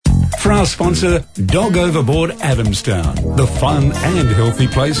For our sponsor, Dog Overboard Adamstown, the fun and healthy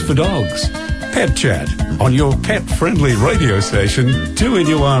place for dogs. Pet Chat on your pet-friendly radio station,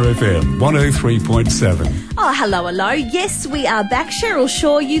 2NURFM 103.7. Oh, hello. Yes, we are back. Cheryl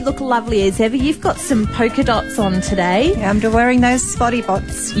Shaw, you look lovely as ever. You've got some polka dots on today. Yeah, I'm wearing those spotty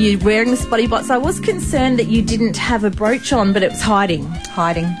bots. You're wearing the spotty bots. I was concerned that you didn't have a brooch on, but it was hiding.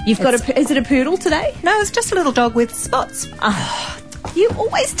 Is it a poodle today? No, it's just a little dog with spots. You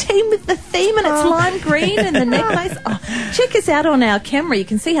always team with the theme, and it's lime green and the necklace. Check us out on our camera. You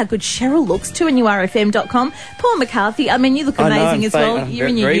can see how good Cheryl looks, 2NURFM.com. Paul McCarthy, I mean, you look amazing as well. You're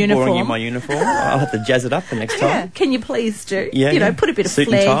in your uniform. Very boring in my uniform. I'll have to jazz it up the next time. Yeah. Can you please do? Yeah, put a bit of suit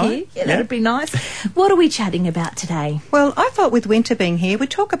flair and tie. here. Yeah, that'd be nice. What are we chatting about today? Well, I thought with winter being here, we'd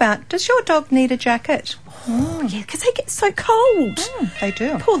talk about, does your dog need a jacket? Oh, yeah, because they get so cold. They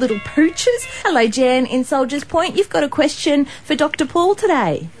do. Poor little pooches. Hello, Jan in Soldiers Point. You've got a question for Dr. Paul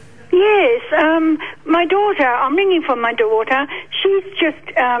today. Yes, my daughter, I'm ringing for my daughter. She's just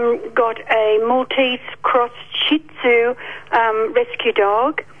got a Maltese cross Shih Tzu rescue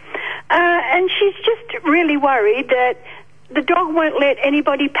dog. And she's just really worried that the dog won't let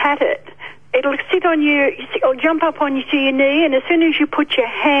anybody pat it. It'll sit on you or jump up on you to your knee, and as soon as you put your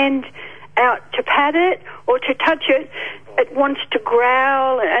hand out to pat it or to touch it, it wants to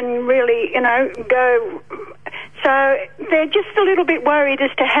growl and really, go. So they're just a little bit worried as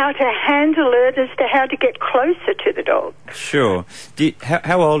to how to handle it, as to how to get closer to the dog. Sure.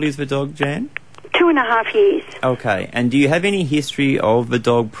 How old is the dog, Jan? 2.5 years. Okay. And do you have any history of the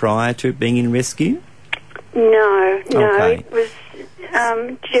dog prior to it being in rescue? No. Okay. It was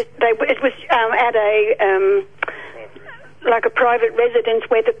at a like a private residence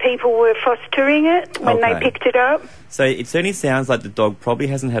where the people were fostering it when they picked it up. So it certainly sounds like the dog probably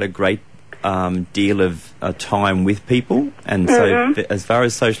hasn't had a great deal of time with people, and so as far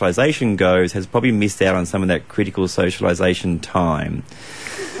as socialisation goes, has probably missed out on some of that critical socialisation time.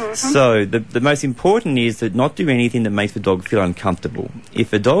 So the most important is to not do anything that makes the dog feel uncomfortable. If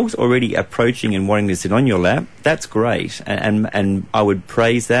the dog's already approaching and wanting to sit on your lap, that's great, and I would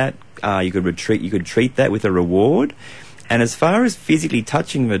praise that. You could treat that with a reward. And as far as physically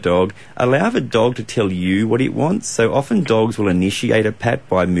touching the dog, allow the dog to tell you what it wants. So often dogs will initiate a pat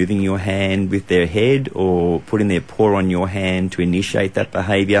by moving your hand with their head or putting their paw on your hand to initiate that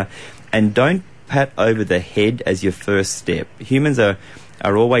behaviour. And don't pat over the head as your first step. Humans are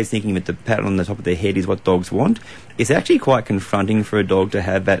always thinking that the pat on the top of their head is what dogs want. It's actually quite confronting for a dog to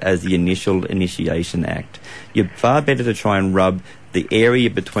have that as the initial initiation act. You're far better to try and rub the area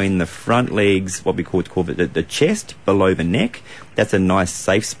between the front legs, what we call the chest, below the neck. That's a nice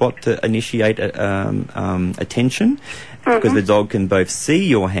safe spot to initiate attention, because the dog can both see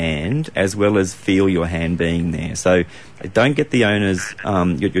your hand as well as feel your hand being there. So don't get the owners,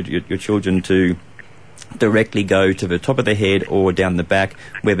 your children, to directly go to the top of the head or down the back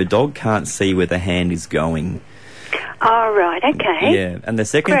where the dog can't see where the hand is going. Oh, right, okay. Yeah, and the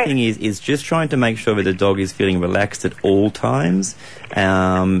second thing is just trying to make sure that the dog is feeling relaxed at all times,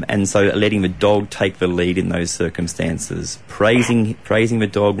 and so letting the dog take the lead in those circumstances. Praising the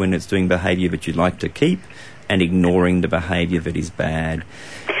dog when it's doing behaviour that you'd like to keep, and ignoring the behaviour that is bad.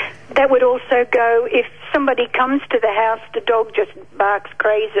 That would also go if somebody comes to the house, the dog just barks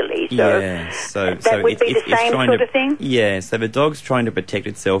crazily. So that would be the same sort of thing? Yeah, so the dog's trying to protect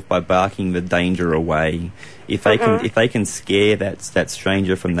itself by barking the danger away. If they can scare that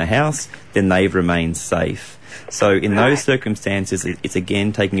stranger from the house, then they've remained safe. So in those circumstances, it's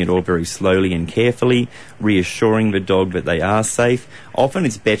again taking it all very slowly and carefully, reassuring the dog that they are safe. Often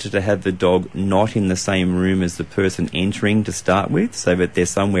it's better to have the dog not in the same room as the person entering to start with, so that they're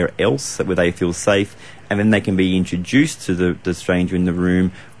somewhere else where they feel safe, and then they can be introduced to the stranger in the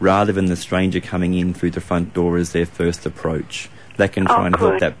room rather than the stranger coming in through the front door as their first approach. That can try and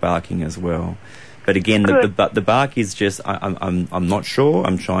help that barking as well. But again, the bark is just, I'm not sure,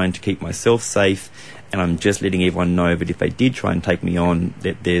 I'm trying to keep myself safe, and I'm just letting everyone know that if they did try and take me on,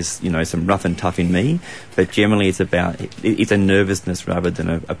 that there's, some rough and tough in me. But generally it's a nervousness rather than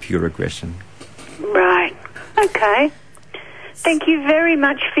a pure aggression. Right. Okay. Thank you very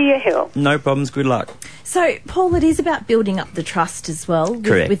much for your help. No problems, good luck. So, Paul, it is about building up the trust as well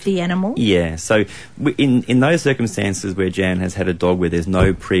with the animal. Yeah, so in those circumstances where Jan has had a dog where there's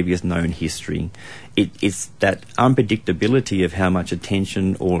no previous known history, it's that unpredictability of how much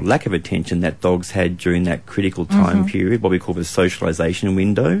attention or lack of attention that dog's had during that critical time period, what we call the socialisation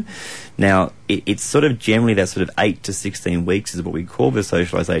window. Now, it's sort of generally that sort of 8 to 16 weeks is what we call the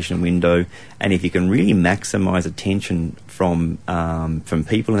socialisation window, and if you can really maximise attention from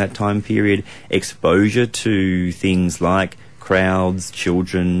people in that time period, exposure to things like crowds,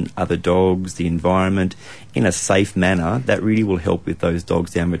 children, other dogs, the environment, in a safe manner, that really will help with those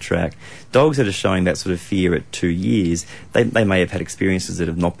dogs down the track. Dogs that are showing that sort of fear at 2 years, they may have had experiences that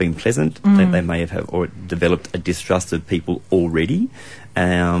have not been pleasant. They may have or developed a distrust of people already.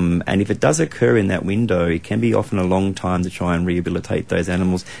 And if it does occur in that window, it can be often a long time to try and rehabilitate those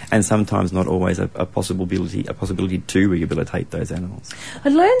animals, and sometimes not always a possibility to rehabilitate those animals. I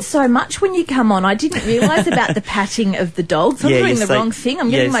learned so much when you come on. I didn't realise about the patting of the dogs. I'm doing the wrong thing. I'm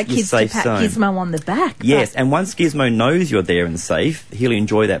getting my kids to pat Gizmo on the back. Yes, and once Gizmo knows you're there and safe, he'll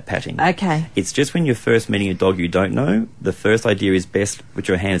enjoy that patting. Okay. It's just when you're first meeting a dog you don't know, the first idea is best put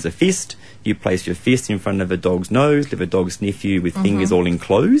your hand as a fist. You place your fist in front of a dog's nose, let a dog sniff you with fingers all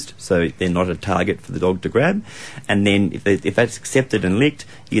enclosed, so they're not a target for the dog to grab. And then if that's accepted and licked,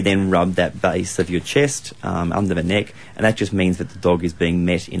 you then rub that base of your chest under the neck, and that just means that the dog is being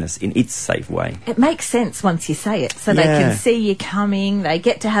met in its safe way. It makes sense once you say it, so they can see you coming, they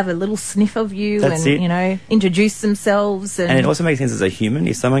get to have a little sniff of you introduce themselves. And it also makes sense as a human.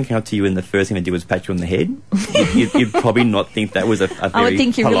 If someone came up to you and the first thing they did was pat you on the head, you'd probably not think that was a very I would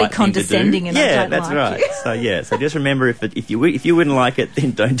think you're really condescending. And yeah, I don't that's like right. You. So just remember, if you wouldn't like it,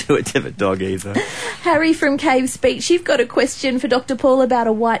 then don't do it to the dog either. Harry from Cave Speech, you've got a question for Dr. Paul about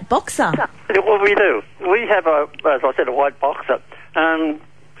a white boxer. Well, we do. We have as I said, a white boxer.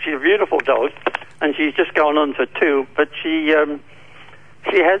 She's a beautiful dog, and she's just gone on to 2, but she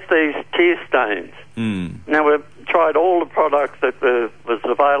has these tear stains. Now, we've tried all the products that was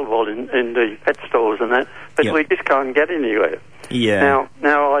available in the pet stores and that, but we just can't get anywhere. Yeah.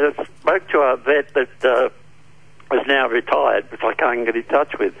 Now I spoke to a vet that is now retired, which I can't get in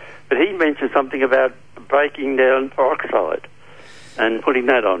touch with, but he mentioned something about breaking down peroxide and putting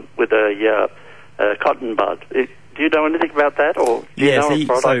that on with a cotton bud. Do you know anything about that, or do you know a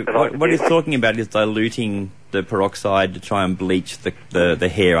product that what he's talking about is diluting the peroxide to try and bleach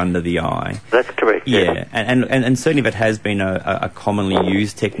the hair under the eye. That's correct. Yeah, and certainly that has been a commonly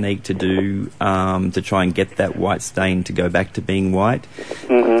used technique to do to try and get that white stain to go back to being white.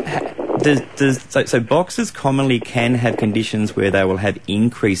 So boxers commonly can have conditions where they will have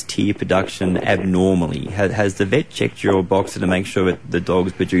increased tear production abnormally. Has the vet checked your boxer to make sure that the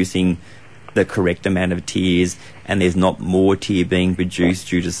dog's producing the correct amount of tears and there's not more tear being produced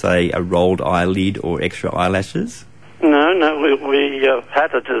due to, say, a rolled eyelid or extra eyelashes? No, we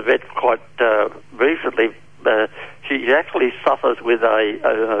had her to the vet quite recently. She actually suffers with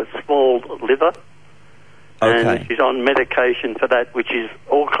a small liver. Okay. And she's on medication for that, which is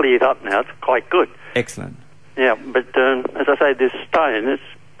all cleared up now. It's quite good. Excellent. Yeah, but as I say, this stain,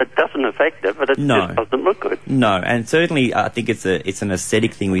 it doesn't affect it, but it just doesn't look good. No, and certainly I think it's an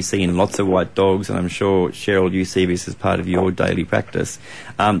aesthetic thing we see in lots of white dogs, and I'm sure, Cheryl, you see this as part of your daily practice.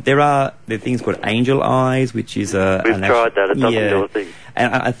 There are things called angel eyes, which is We've tried that. It doesn't do a thing.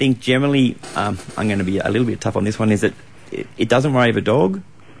 And I think generally, I'm going to be a little bit tough on this one, is that it doesn't worry the dog.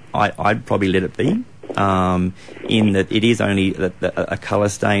 I'd probably let it be. In that it is only a colour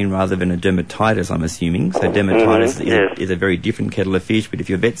stain rather than a dermatitis, I'm assuming. So dermatitis is a very different kettle of fish, but if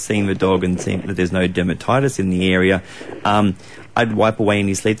your vet's seeing the dog and seeing that there's no dermatitis in the area, I'd wipe away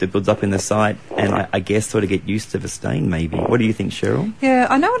any sleep that builds up in the site and I guess sort of get used to the stain maybe. What do you think, Cheryl? Yeah,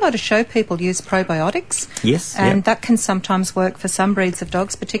 I know a lot of show people use probiotics. Yes. And that can sometimes work for some breeds of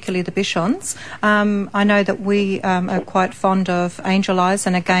dogs, particularly the Bichons. I know that we are quite fond of angel eyes,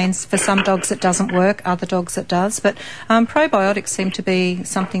 and again, for some dogs it doesn't work, other dogs it does. But probiotics seem to be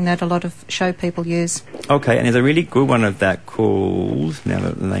something that a lot of show people use. Okay, and there's a really good one of that called, now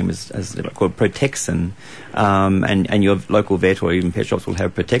the name is called Protexin, and your local vet or even pet shops will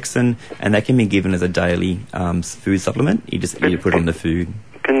have Protexin, and that can be given as a daily food supplement. You put it on the food.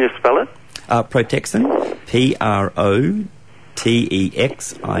 Can you spell it? Protexin, Protexin.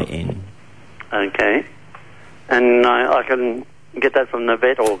 Okay. And I can get that from the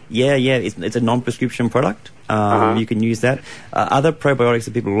vet, or? Yeah, it's a non-prescription product. You can use that. Other probiotics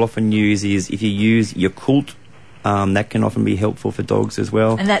that people will often use is if you use Yakult. That can often be helpful for dogs as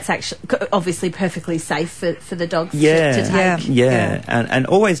well. And that's actually obviously perfectly safe for the dogs to take. Yeah. And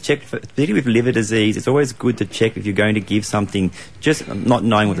always check, particularly with liver disease, it's always good to check if you're going to give something, just not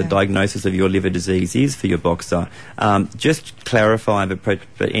knowing what the diagnosis of your liver disease is for your boxer. Just clarify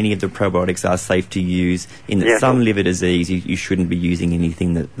that any of the probiotics are safe to use. In that some liver disease, you shouldn't be using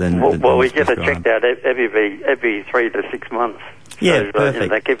anything that we get it checked out every 3 to 6 months. Yeah,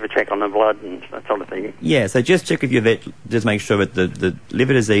 perfect. They keep a check on the blood and that sort of thing. Yeah, so just check with your vet. Just make sure that the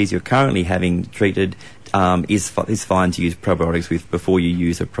liver disease you're currently having treated is fine to use probiotics with before you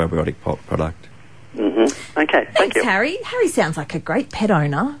use a probiotic product. Mm-hmm. Okay, thank Thanks, you. Harry. Harry sounds like a great pet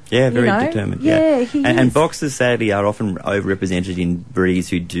owner. Yeah, very you know? determined. Yeah, he is. And boxers, sadly, are often overrepresented in breeds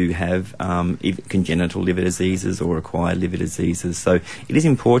who do have congenital liver diseases or acquired liver diseases. So it is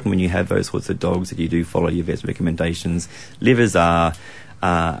important when you have those sorts of dogs that you do follow your vet's recommendations. Livers are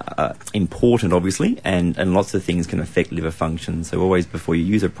important, obviously, and lots of things can affect liver function. So always, before you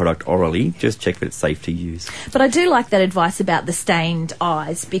use a product orally, just check that it's safe to use. But I do like that advice about the stained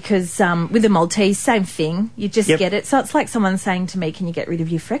eyes, because with the Maltese, same thing. You just get it. So it's like someone saying to me, can you get rid of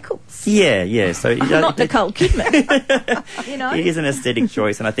your freckles? Yeah. So not Nicole Kidman. You know? It is an aesthetic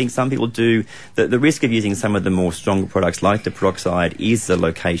choice, and I think some people do. The risk of using some of the more stronger products like the peroxide is the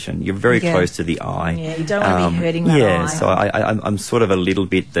location. You're very close to the eye. Yeah, you don't want to be hurting that eye. So I'm sort of a little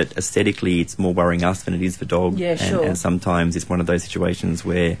bit that aesthetically it's more worrying us than it is the dog. Yeah, sure. And sometimes it's one of those situations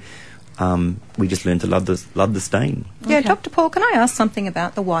where we just learn to love the stain. Yeah, okay. Dr. Paul, can I ask something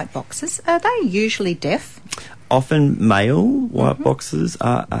about the white boxes? Are they usually deaf? Often male white boxes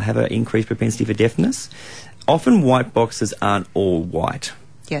have an increased propensity for deafness. Often white boxes aren't all white.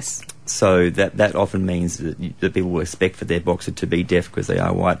 Yes. So that often means that people will expect for their boxer to be deaf because they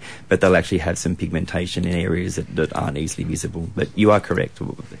are white, but they'll actually have some pigmentation in areas that aren't easily visible. But you are correct.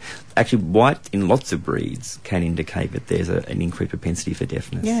 Actually, white in lots of breeds can indicate that there's an increased propensity for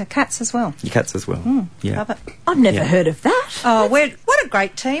deafness. Yeah, cats as well. Cats as well. Yeah. Love it. I've never heard of that. Oh, what a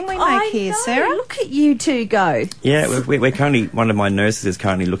great team we make here, Sarah. Look at you two go. Yeah, we're currently, one of my nurses is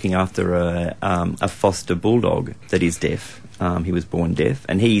currently looking after a foster bulldog that is deaf. He was born deaf,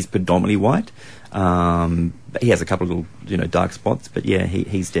 and he's predominantly white. He has a couple of little, dark spots, but yeah,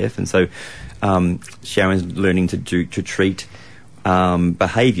 he's deaf, and so Sharon's learning to treat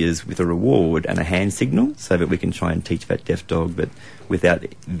behaviours with a reward and a hand signal, so that we can try and teach that deaf dog, but without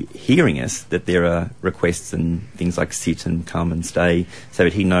hearing us, that there are requests and things like sit and come and stay, so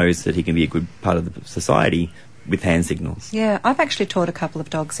that he knows that he can be a good part of the society with hand signals. Yeah, I've actually taught a couple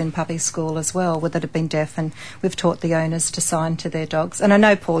of dogs in puppy school as well that have been deaf, and we've taught the owners to sign to their dogs. And I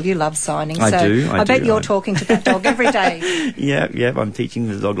know, Paul, you love signing, I bet you're talking to that dog every day. Yeah, I'm teaching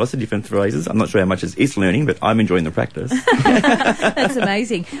the dog lots of different phrases. I'm not sure how much it's learning, but I'm enjoying the practice. That's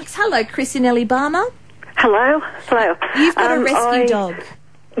amazing. Hello, Chris and Ellie Barmer. Hello. You've got a rescue dog.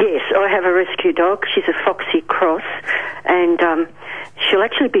 Yes, I have a rescue dog. She's a Foxy Cross, and she'll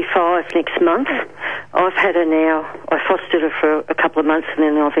actually be 5 next month. I've had her now. I fostered her for a couple of months, and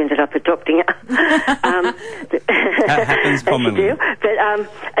then I've ended up adopting her. That happens commonly.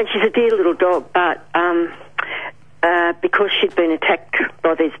 And she's a dear little dog, but because she'd been attacked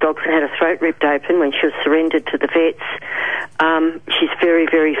by these dogs and had her throat ripped open when she was surrendered to the vets, she's very,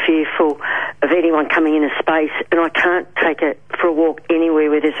 very fearful of anyone coming in a space, and I can't take her for a walk anywhere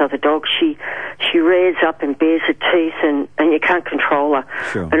where there's other dogs. She rears up and bares her teeth, and you can't control her.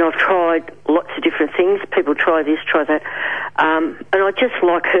 Sure. And I've tried lots of different things. People try this, try that. And I just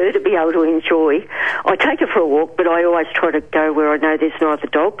like her to be able to enjoy. I take her for a walk, but I always try to go where I know there's no other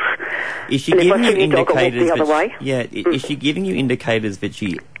dogs. Is she giving you indicators the other way? Yeah, is she giving you indicators that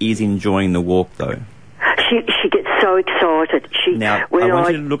she is enjoying the walk, though? She gets so excited. Now, I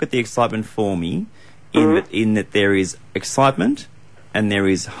want you to look at the excitement for me, in that there is excitement and there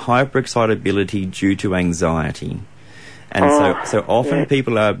is hyperexcitability due to anxiety. And so often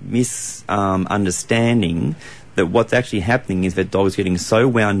people are misunderstanding that what's actually happening is that dog's getting so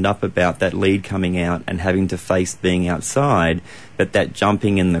wound up about that lead coming out and having to face being outside, that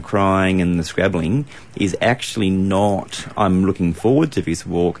jumping and the crying and the scrabbling is actually not, I'm looking forward to this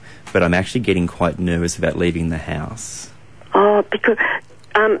walk, but I'm actually getting quite nervous about leaving the house. Oh, because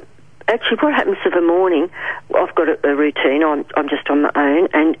actually what happens in the morning, I've got a routine, I'm just on my own,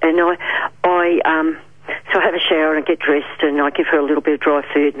 and so I have a shower and I get dressed and I give her a little bit of dry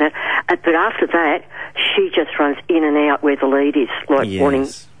food and that. But after that, she just runs in and out where the lead is, wanting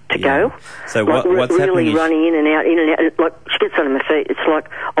to go. So like what's really happening? Running in and out. Like she gets under my feet. It's like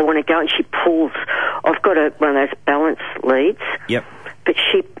I want to go, and she pulls. I've got one of those balance leads. Yep. But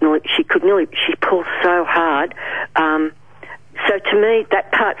she pulls so hard. So to me,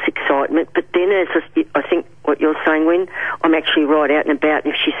 that part's excitement. But then, I think what you're saying, when I'm actually right out and about,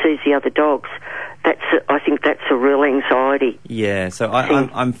 and if she sees the other dogs, I think that's a real anxiety. Yeah. So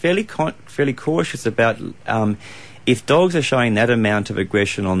I'm fairly cautious about if dogs are showing that amount of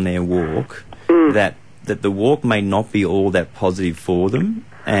aggression on their walk, that that the walk may not be all that positive for them,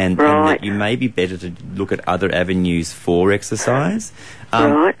 and that you may be better to look at other avenues for exercise.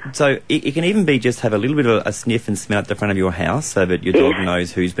 So it can even be just have a little bit of a sniff and smell at the front of your house so that your dog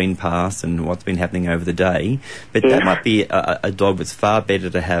knows who's been past and what's been happening over the day. But that might be a dog that's far better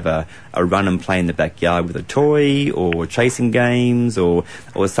to have a run and play in the backyard with a toy or chasing games or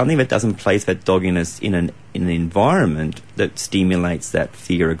something that doesn't place that dog in an environment that stimulates that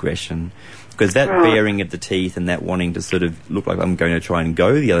fear aggression. Because that baring of the teeth and that wanting to sort of look like I'm going to try and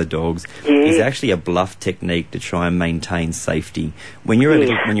go the other dogs is actually a bluff technique to try and maintain safety. When you're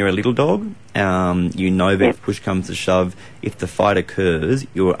a little dog, you know that if push comes to shove, if the fight occurs,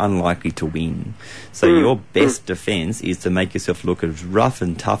 you're unlikely to win. So your best defence is to make yourself look as rough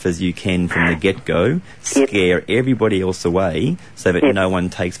and tough as you can from the get-go, scare everybody else away so that no one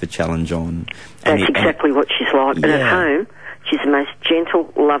takes the challenge on. That's exactly what she's like. And at home, she's the most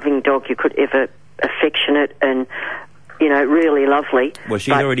gentle, loving dog you could ever, affectionate and, really lovely. Well,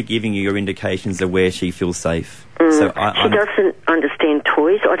 she's already giving you your indications of where she feels safe. So she doesn't understand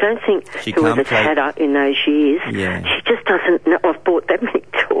toys. I don't think whoever's had her in those years, she just doesn't know. I've bought that many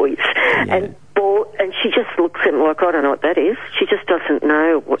toys and she just looks at them like, I don't know what that is. She just doesn't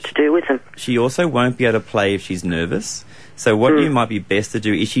know what to do with them. She also won't be able to play if she's nervous. So what you might be best to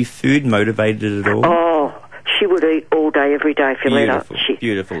do, is she food motivated at all? Oh, she would eat all day, every day if you let her.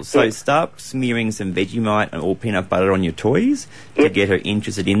 Beautiful. So start smearing some Vegemite or peanut butter on your toys to get her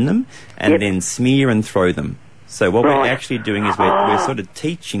interested in them, and then smear and throw them. So what we're actually doing is we're sort of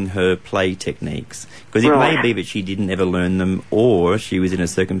teaching her play techniques. Because it may be that she didn't ever learn them, or she was in a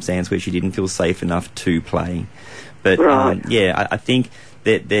circumstance where she didn't feel safe enough to play. But, I think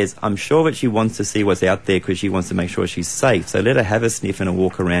that I'm sure that she wants to see what's out there because she wants to make sure she's safe. So let her have a sniff and a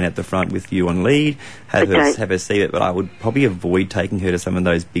walk around at the front with you on lead. Have her see it. But I would probably avoid taking her to some of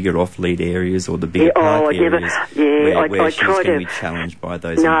those bigger off-lead areas or the bigger park areas where she's going to be challenged by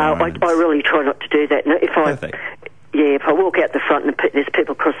those environments. I really try not to do that. Perfect. If I walk out the front and there's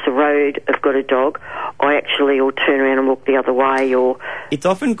people across the road have got a dog, I actually will turn around and walk the other way. Or it's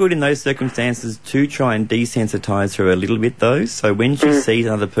often good in those circumstances to try and desensitise her a little bit, though. So when she sees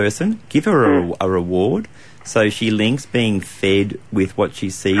another person, give her a reward. So she links being fed with what she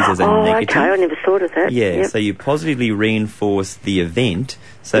sees as a negative. Okay, I never thought of that. So you positively reinforce the event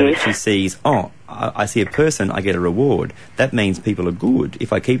so that she sees, I see a person, I get a reward. That means people are good.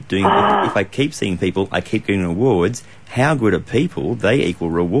 If I keep doing, if I keep seeing people, I keep getting rewards. How good are people? They equal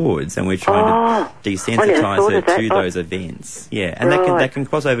rewards, and we're trying to desensitise her to those events. And that can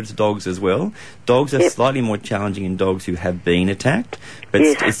cross over to dogs as well. Dogs are slightly more challenging in dogs who have been attacked, but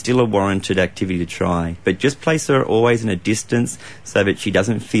it's still a warranted activity to try. But just place her always in a distance so that she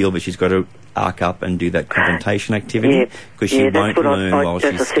doesn't feel that she's got to arc up and do that confrontation activity because she won't learn while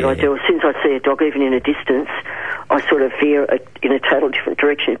she's scared. I do. As soon as I see a dog, even in a distance, I sort of veer in a total different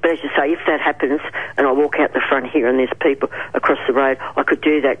direction. But as you say, if that happens and I walk out the front here and there's people across the road, I could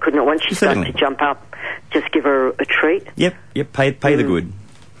do that, couldn't I? Once she starts to jump up, just give her a treat. Yep, pay the good.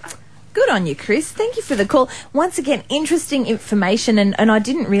 Good on you, Chris. Thank you for the call. Once again, interesting information, and I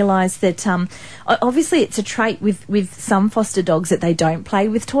didn't realise that obviously it's a trait with some foster dogs that they don't play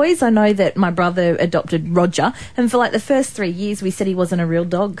with toys. I know that my brother adopted Roger, and for like the first 3 years we said he wasn't a real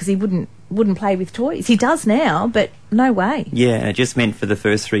dog because he wouldn't play with toys. He does now, but no way. Yeah, and it just meant for the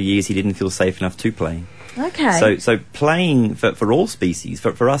first 3 years he didn't feel safe enough to play. Okay. So playing for all species,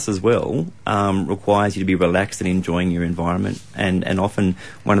 for us as well, requires you to be relaxed and enjoying your environment. And often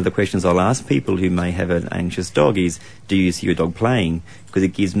one of the questions I'll ask people who may have an anxious dog is, do you see your dog playing? Because it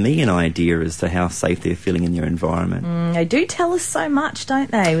gives me an idea as to how safe they're feeling in their environment. They do tell us so much, don't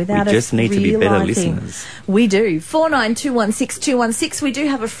they? Without we just us need to be better listeners. We do. 49216216. We do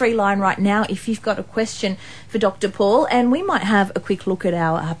have a free line right now if you've got a question for Dr. Paul, and we might have a quick look at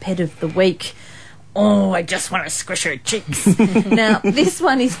our pet of the week. Oh, I just want to squish her cheeks. Now, this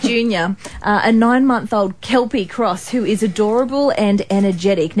one is Junior, a 9-month-old Kelpie cross who is adorable and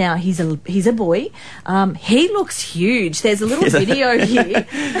energetic. Now, he's a boy. He looks huge. There's a little video here.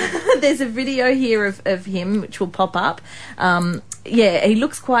 There's a video here of him, which will pop up. He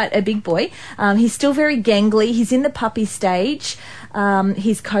looks quite a big boy. He's still very gangly. He's in the puppy stage.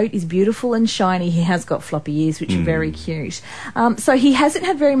 His coat is beautiful and shiny. He has got floppy ears, which are very cute. So he hasn't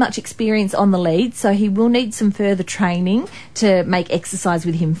had very much experience on the lead, so he will need some further training to make exercise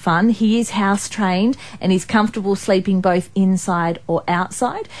with him fun. He is house trained and he's comfortable sleeping both inside or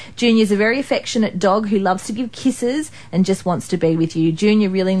outside. Junior's a very affectionate dog who loves to give kisses and just wants to be with you. Junior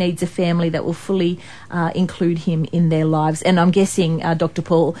really needs a family that will fully include him in their lives. And I'm guessing impressing Dr.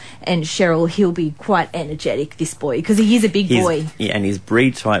 Paul and Cheryl, he'll be quite energetic, this boy, because he is a big boy. Yeah, and his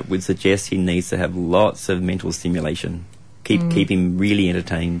breed type would suggest he needs to have lots of mental stimulation. Keep him really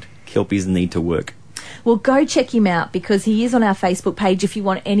entertained. Help his need to work. Well, go check him out because he is on our Facebook page. If you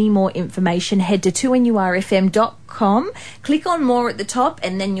want any more information, head to 2NURFM.com, click on more at the top,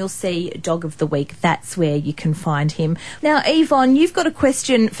 and then you'll see Dog of the Week. That's where you can find him. Now, Yvonne, you've got a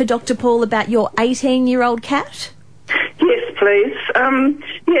question for Dr. Paul about your 18-year-old cat? Yes, please.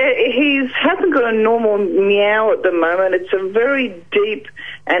 He hasn't got a normal meow at the moment. It's a very deep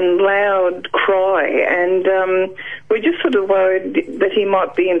and loud cry, and we're just sort of worried that he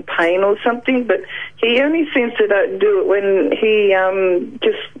might be in pain or something, but he only seems to do it when he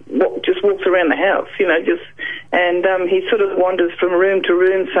just walks around the house, and he sort of wanders from room to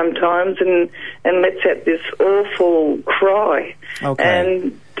room sometimes and lets out this awful cry.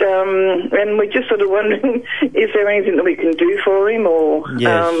 Okay. And we're just sort of wondering, is there anything that we can do for him, or...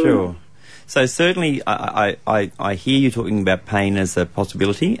 Yeah, sure. So certainly I hear you talking about pain as a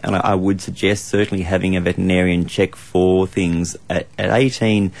possibility, and I would suggest certainly having a veterinarian check for things. At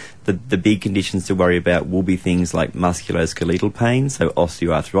 18, the big conditions to worry about will be things like musculoskeletal pain, so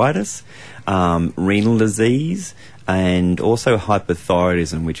osteoarthritis, renal disease, and also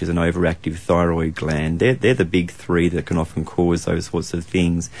hypothyroidism, which is an overactive thyroid gland. They're the big three that can often cause those sorts of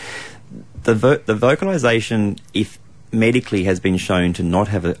things. The vocalisation, if medically has been shown to not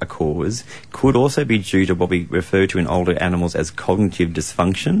have a cause, could also be due to what we refer to in older animals as cognitive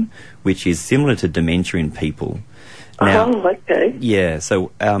dysfunction, which is similar to dementia in people. Now, okay. Yeah,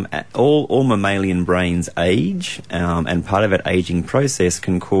 so all mammalian brains age, and part of that aging process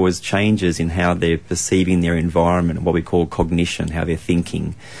can cause changes in how they're perceiving their environment, what we call cognition, how they're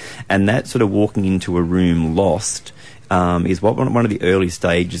thinking. And that sort of walking into a room lost is one of the early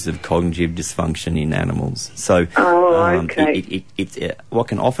stages of cognitive dysfunction in animals. So what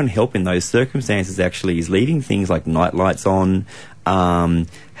can often help in those circumstances actually is leaving things like night lights on,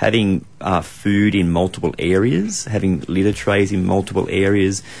 having food in multiple areas, having litter trays in multiple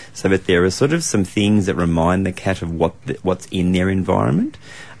areas, so that there are sort of some things that remind the cat of what's in their environment.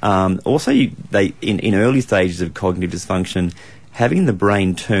 Also, in early stages of cognitive dysfunction, having the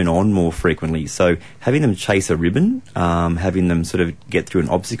brain turn on more frequently, so having them chase a ribbon, having them sort of get through an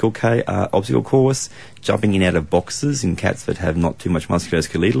obstacle course, jumping in out of boxes in cats that have not too much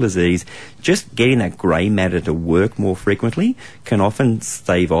musculoskeletal disease, just getting that grey matter to work more frequently can often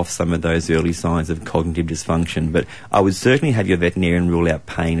stave off some of those early signs of cognitive dysfunction. But I would certainly have your veterinarian rule out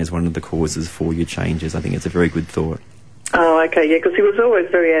pain as one of the causes for your changes. I think it's a very good thought. Oh, okay, yeah, because he was always a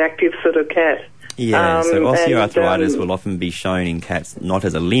very active sort of cat. Yeah, so osteoarthritis will often be shown in cats not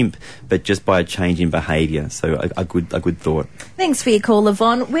as a limp, but just by a change in behaviour. So a good thought. Thanks for your call,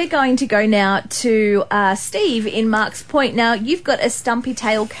 Yvonne. We're going to go now to Steve in Marks Point. Now, you've got a stumpy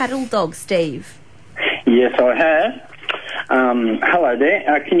tail cattle dog, Steve. Yes, I have. Hello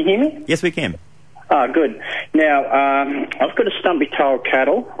there. Can you hear me? Yes, we can. Oh, good. Now, I've got a stumpy tail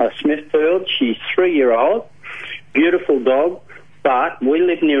cattle, a Smithfield. She's 3-year-old, beautiful dog. But we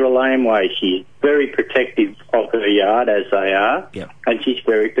live near a laneway. She's very protective of her yard, as they are, and she's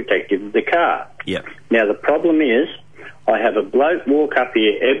very protective of the car. Yep. Now, the problem is I have a bloke walk up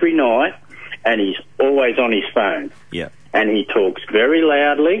here every night, and he's always on his phone. Yep. And he talks very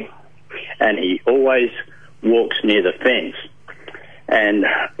loudly, and he always walks near the fence. And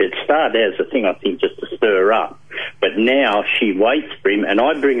it started as a thing, I think, just to stir her up. But now she waits for him, and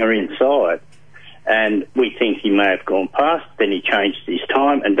I bring her inside. And we think he may have gone past, then he changes his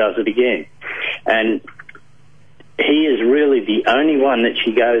time and does it again. And he is really the only one that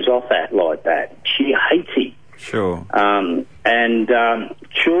she goes off at like that. She hates him. Sure.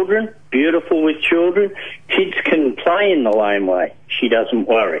 Children, beautiful with children. Kids can play in the laneway. She doesn't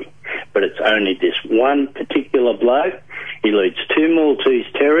worry. But it's only this one particular bloke. He leads 2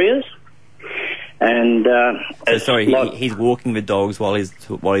 Maltese Terriers. And he's walking the dogs while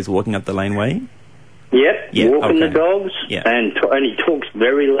he's walking up the laneway? Yep, walking the dogs, and he talks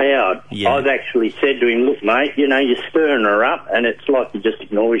very loud. Yeah. I've actually said to him, look, mate, you're stirring her up, and it's like he just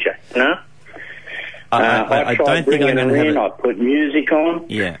ignores you, I don't think I'm going to have I put music on.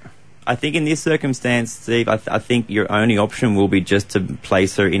 Yeah. I think in this circumstance, Steve, I think your only option will be just to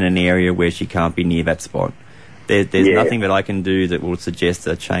place her in an area where she can't be near that spot. There's nothing that I can do that will suggest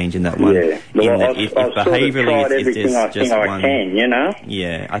a change in that one. Yeah. Well, if behaviourally it's just one. I can,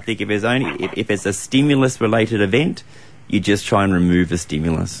 Yeah, I think if it's a stimulus-related event, you just try and remove the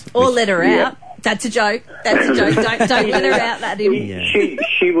stimulus. Or let her out. That's a joke. Don't let her out. Let him. Yeah.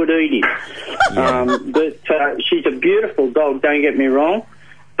 She would eat him. But she's a beautiful dog. Don't get me wrong.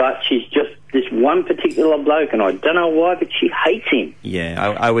 but she's just this one particular bloke, and I don't know why, but she hates him.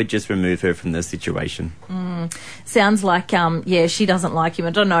 Yeah, I would just remove her from the situation. Sounds like, she doesn't like him. I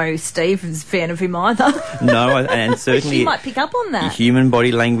don't know Steve is a fan of him either. No, and certainly... She might pick up on that. Human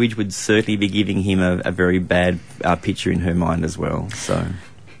body language would certainly be giving him a very bad picture in her mind as well, so...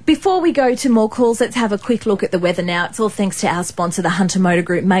 Before we go to more calls, let's have a quick look at the weather now. It's all thanks to our sponsor, the Hunter Motor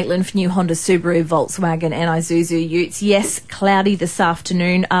Group, Maitland, for new Honda, Subaru, Volkswagen and Isuzu utes. Yes, cloudy this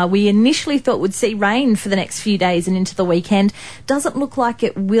afternoon. We initially thought we'd see rain for the next few days and into the weekend. Doesn't look like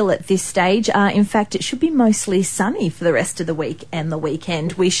it will at this stage. In fact, it should be mostly sunny for the rest of the week and the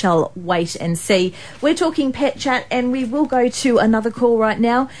weekend. We shall wait and see. We're talking Pet Chat, and we will go to another call right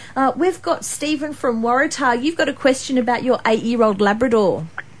now. We've got Stephen from Waratah. You've got a question about your 8-year-old Labrador.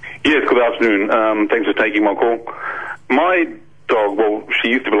 Yes, good afternoon. Thanks for taking my call. My dog, well, she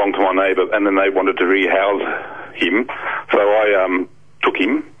used to belong to my neighbour, and then they wanted to rehouse him, so I took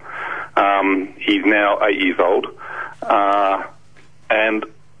him. He's now 8 years old, and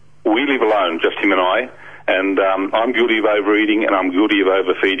we live alone, just him and I, and I'm guilty of overeating and I'm guilty of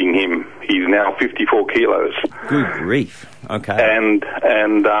overfeeding him. He's now 54 kilos. Good grief. Okay. And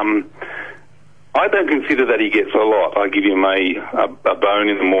I don't consider that he gets a lot. I give him a bone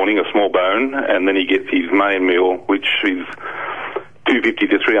in the morning, a small bone, and then he gets his main meal, which is 250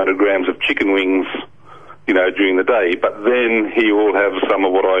 to 300 grams of chicken wings, during the day. But then he will have some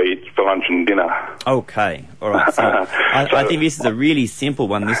of what I eat for lunch and dinner. Okay, all right. So I think this is a really simple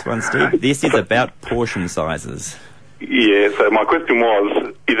one, this one, Steve. This is about portion sizes. Yeah, so my question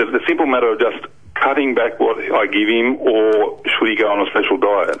was, is it a simple matter of just cutting back what I give him, or should he go on a special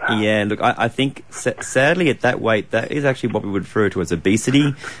diet? Yeah, look, I think sadly at that weight, that is actually what we would refer to as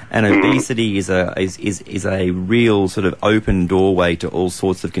obesity, and obesity is a real sort of open doorway to all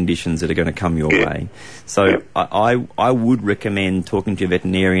sorts of conditions that are going to come your way. So I would recommend talking to a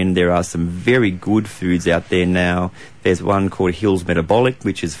veterinarian. There are some very good foods out there now. There's one called Hills Metabolic,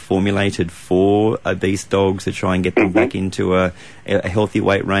 which is formulated for obese dogs to try and get them back into a healthy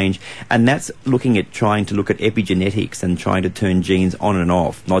weight range. And that's trying to look at epigenetics and trying to turn genes on and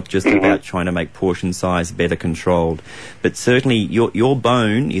off, not just about trying to make portion size better controlled. But certainly your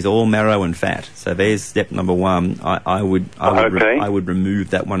bone is all marrow and fat. So there's step number one. I would remove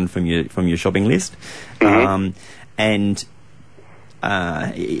that one from your shopping list.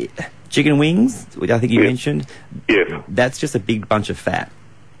 Chicken wings, which I think you mentioned, that's just a big bunch of fat.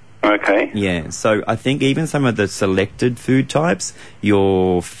 Okay. Yeah, so I think even some of the selected food types,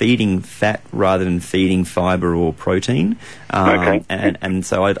 you're feeding fat rather than feeding fibre or protein. And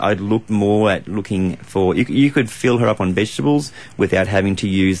so I'd look more at looking for... You could fill her up on vegetables without having to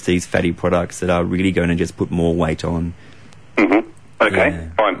use these fatty products that are really going to just put more weight on. Okay,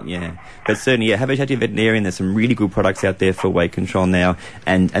 fine. Yeah, but certainly, have a chat to your veterinarian. There's some really good products out there for weight control now,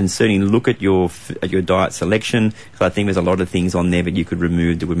 and certainly look at your diet selection, because I think there's a lot of things on there that you could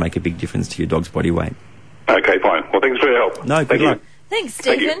remove that would make a big difference to your dog's body weight. Okay, fine. Well, thanks for your help. No, good luck. Thanks,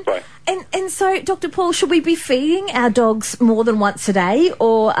 Stephen. Thank you. Bye. And so, Dr. Paul, should we be feeding our dogs more than once a day,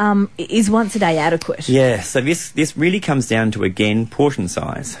 or is once a day adequate? Yeah, so this really comes down to, again, portion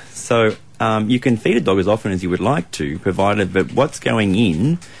size. So you can feed a dog as often as you would like to, provided that what's going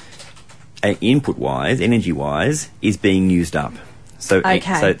in, input-wise, energy-wise, is being used up. So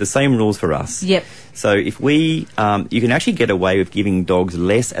the same rules for us. Yep. So if you can actually get away with giving dogs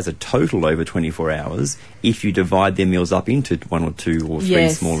less as a total over 24 hours if you divide their meals up into 1 or 2 or 3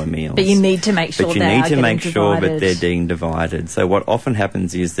 smaller meals. But you need to make sure that they're getting divided. So what often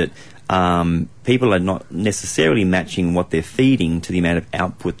happens is that people are not necessarily matching what they're feeding to the amount of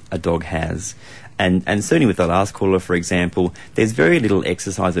output a dog has. And certainly with the last caller, for example, there's very little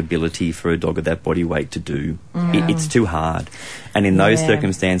exercise ability for a dog of that body weight to do. It's too hard. And in those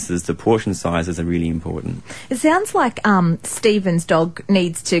circumstances, the portion sizes are really important. It sounds like Stephen's dog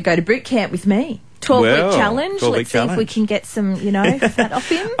needs to go to boot camp with me. 12-week challenge. Let's see if we can get some, fat off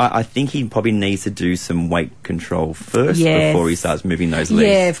him. I think he probably needs to do some weight control first before he starts moving those legs.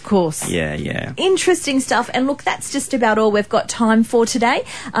 Yeah, of course. Yeah. Interesting stuff. And look, that's just about all we've got time for today.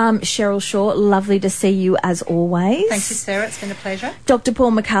 Cheryl Shaw, lovely to see you as always. Thank you, Sarah. It's been a pleasure. Dr.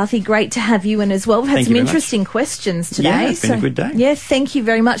 Paul McCarthy, great to have you in as well. We've had some interesting questions today. Yeah, it's been a good day. Yeah, thank you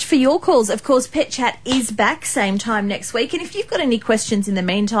very much for your calls. Of course, Pet Chat is back same time next week. And if you've got any questions in the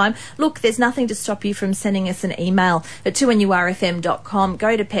meantime, look, there's nothing to stop you from sending us an email at 2nurfm.com.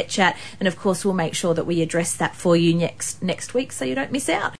 Go to Pet Chat, and of course we'll make sure that we address that for you next week so you don't miss out.